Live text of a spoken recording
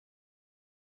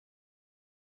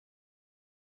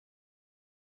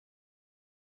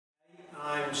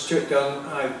I'm Stuart Dunn.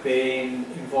 I've been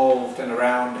involved and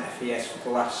around FES for the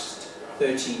last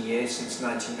 13 years, since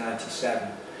 1997.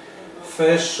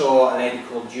 First saw a lady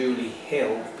called Julie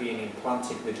Hill being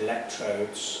implanted with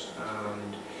electrodes,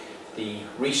 and the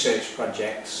research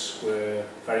projects were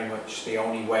very much the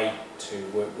only way to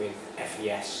work with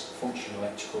FES, functional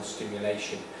electrical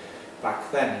stimulation,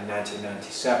 back then in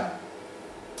 1997.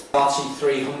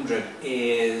 RT300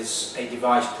 is a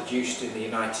device produced in the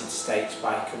United States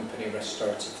by a company,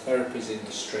 Restorative Therapies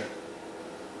Industry.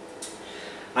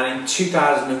 And in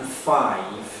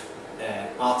 2005,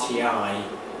 RTI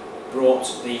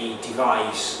brought the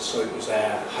device, so it was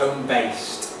a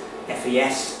home-based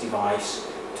FES device,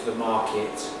 to the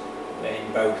market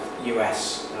in both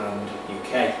US and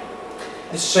UK.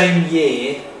 The same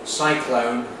year,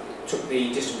 Cyclone took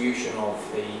the distribution of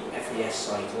the FES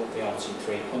cycle, the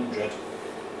RT300,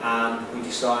 and we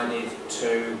decided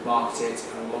to market it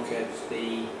and look at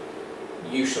the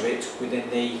use of it within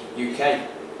the UK.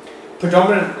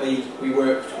 Predominantly we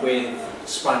worked with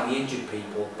spinally injured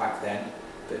people back then,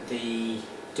 but the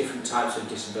different types of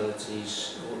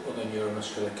disabilities, other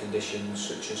neuromuscular conditions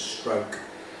such as stroke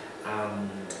and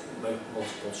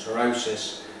multiple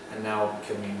sclerosis, are now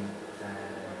becoming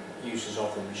users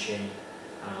of the machine.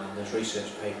 And there's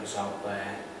research papers out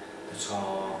there that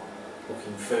are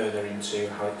looking further into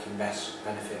how it can best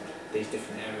benefit these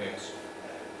different areas.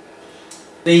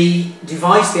 The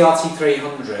device, the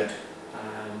RT300,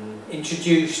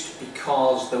 introduced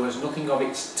because there was nothing of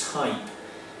its type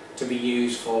to be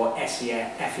used for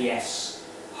FES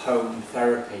home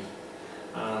therapy.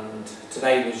 And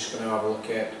today we're just going to have a look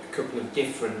at a couple of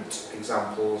different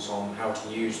examples on how to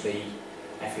use the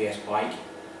FES bike.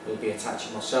 We'll be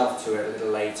attaching myself to it a little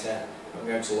later. I'm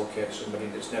going to look at somebody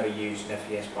that's never used an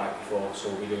FES bike before, so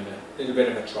we'll be doing a little bit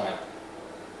of a trial.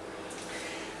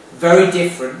 Very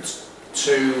different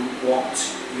to what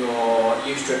you're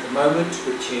used to at the moment,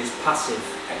 which is passive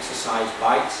exercise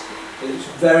bikes. It's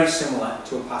very similar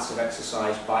to a passive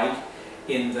exercise bike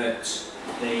in that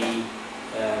the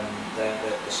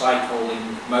cycle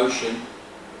in motion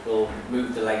will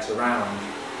move the legs around.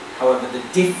 However, the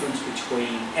difference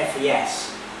between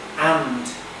FES and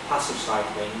passive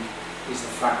cycling is the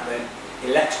fact that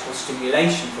electrical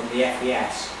stimulation from the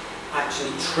FES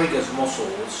actually triggers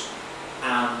muscles,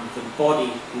 and the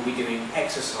body will be doing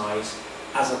exercise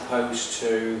as opposed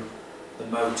to the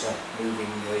motor moving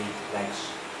the legs.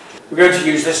 We're going to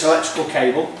use this electrical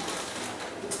cable.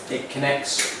 It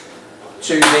connects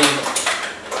to the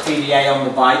PDA on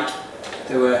the bike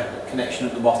through a connection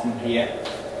at the bottom here,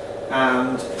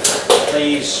 and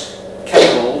these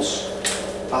cables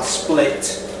are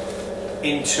split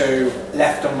into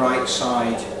left and right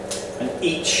side, and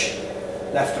each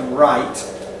left and right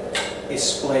is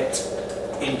split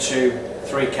into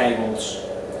 3 cables.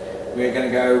 We're going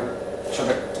to go to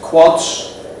the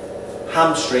quads,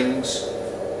 hamstrings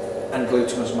and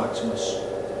gluteus maximus.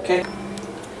 Okay,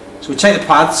 so we take the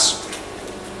pads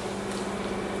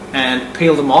and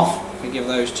peel them off. We give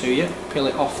those to you, peel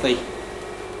it off the,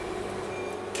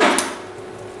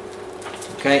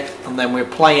 okay, and then we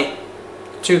apply it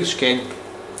to the skin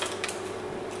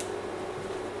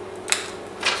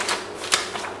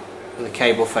with the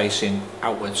cable facing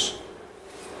outwards.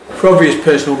 For obvious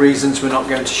personal reasons, we're not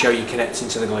going to show you connecting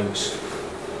to the glutes.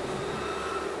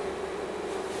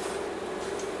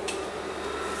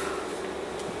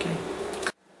 Okay.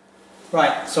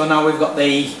 Right, so now we've got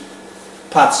the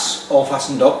pads all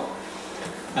fastened up.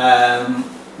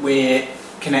 We're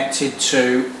connected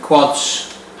to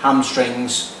quads,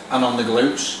 hamstrings and on the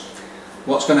glutes.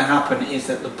 What's going to happen is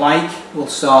that the bike will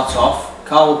start off,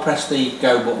 Carl will press the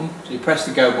go button, so you press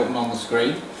the go button on the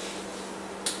screen,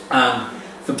 and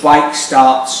the bike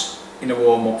starts in a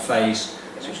warm-up phase.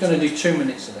 So it's going to do 2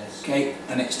 minutes of this. Okay,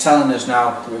 and it's telling us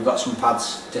now that we've got some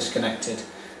pads disconnected.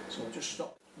 So we'll just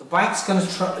stop. The bike's going to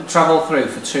travel through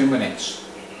for 2 minutes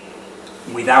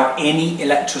without any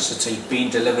electricity being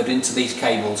delivered into these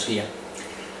cables here.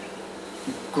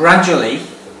 Gradually,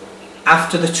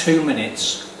 after the 2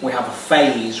 minutes, we have a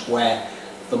phase where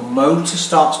the motor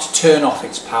starts to turn off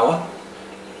its power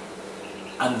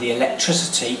and the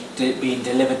electricity being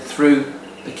delivered through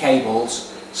the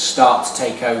cables start to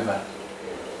take over.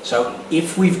 So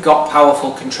if we've got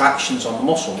powerful contractions on the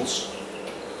muscles,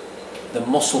 the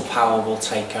muscle power will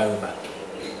take over.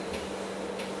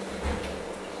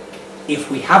 If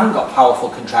we haven't got powerful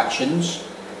contractions,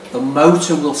 the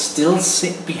motor will still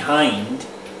sit behind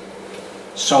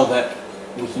so that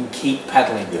we can keep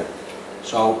pedalling. Yeah.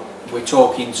 So we're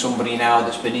talking somebody now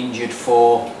that's been injured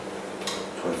for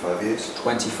 25 years.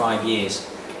 25 years.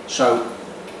 So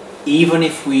even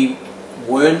if we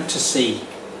weren't to see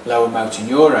lower motor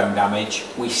neuron damage,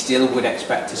 we still would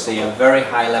expect to see a very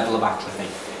high level of atrophy.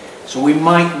 So we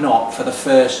might not, for the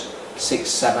first 6,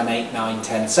 7, 8, 9,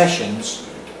 10 sessions,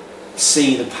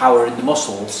 see the power in the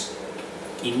muscles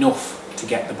enough to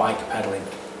get the bike pedalling.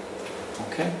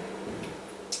 Okay?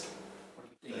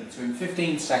 So in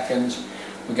 15 seconds,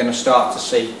 we're going to start to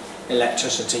see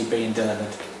electricity being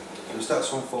delivered. Can we start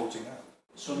 140 now?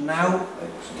 So now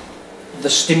the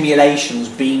stimulation's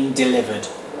being delivered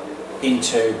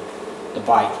into the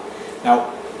bike.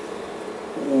 Now,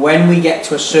 when we get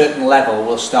to a certain level,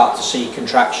 we'll start to see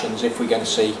contractions, if we're going to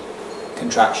see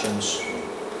contractions.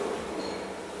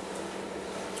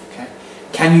 Okay.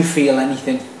 Can you feel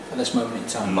anything at this moment in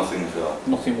time? Nothing at all.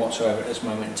 Nothing whatsoever at this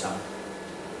moment in time.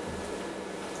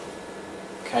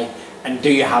 Okay. And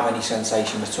do you have any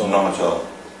sensation at all? None at all.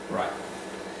 Right.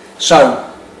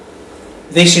 So,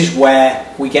 this is where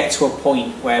we get to a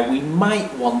point where we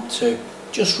might want to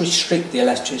just restrict the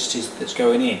electricity that's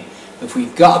going in. If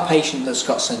we've got a patient that's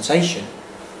got sensation,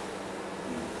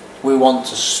 we want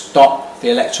to stop the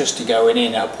electricity going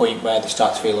in at a point where they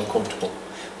start to feel uncomfortable.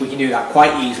 We can do that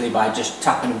quite easily by just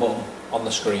tapping a button on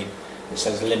the screen that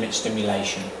says limit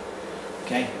stimulation.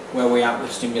 Okay, where are we at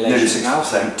with stimulation now?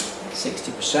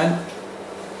 60%.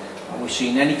 Are we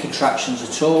seeing any contractions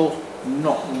at all?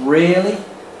 Not really.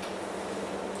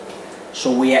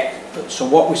 So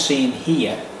what we're seeing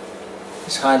here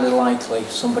is highly likely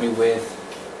somebody with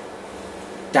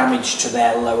damage to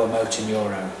their lower motor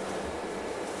neuron,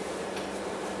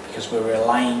 because we're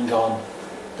relying on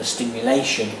the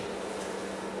stimulation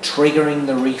triggering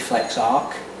the reflex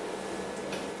arc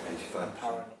and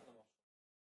powering up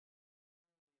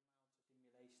the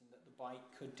stimulation that the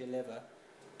bike could deliver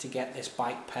to get this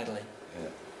bike pedaling. Yeah.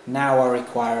 Now I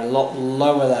require a lot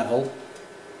lower level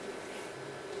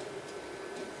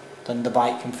than the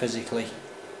bike can physically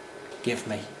give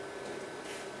me.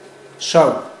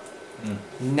 So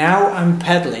now I'm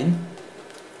pedaling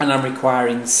and I'm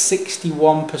requiring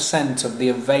 61% of the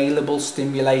available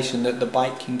stimulation that the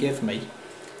bike can give me.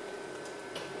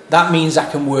 That means I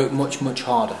can work much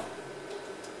harder.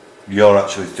 You're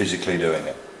actually physically doing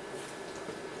it.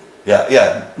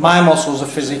 Yeah. My muscles are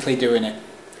physically doing it.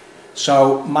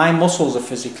 So my muscles are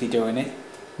physically doing it,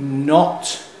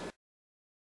 not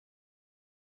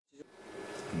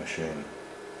machine.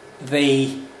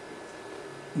 The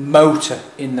motor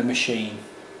in the machine.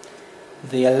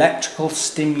 The electrical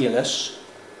stimulus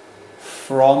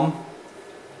from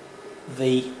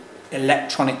the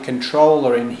electronic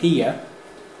controller in here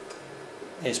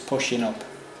is pushing up.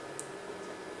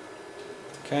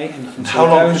 Okay, and you can see how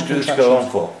long those does this go on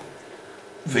for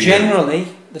Generally,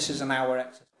 this is an hour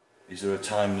exercise. Is there a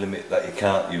time limit that you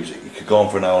can't use it? You could go on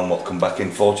for an hour and what, come back in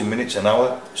 40 minutes, an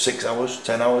hour, 6 hours,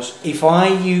 10 hours? If I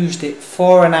used it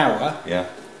for an hour, yeah,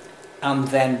 and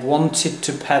then wanted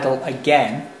to pedal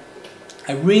again,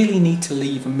 I really need to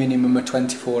leave a minimum of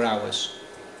 24 hours.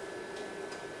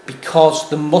 Because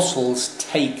the muscles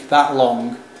take that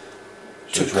long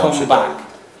to come back.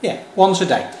 Yeah, once a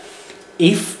day.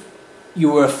 If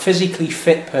you were a physically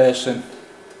fit person,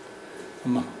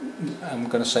 I'm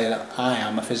going to say that I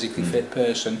am a physically fit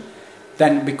person,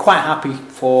 then I'd be quite happy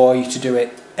for you to do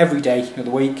it every day of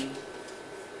the week.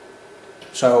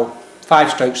 So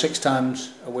 5 strokes 6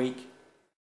 times a week.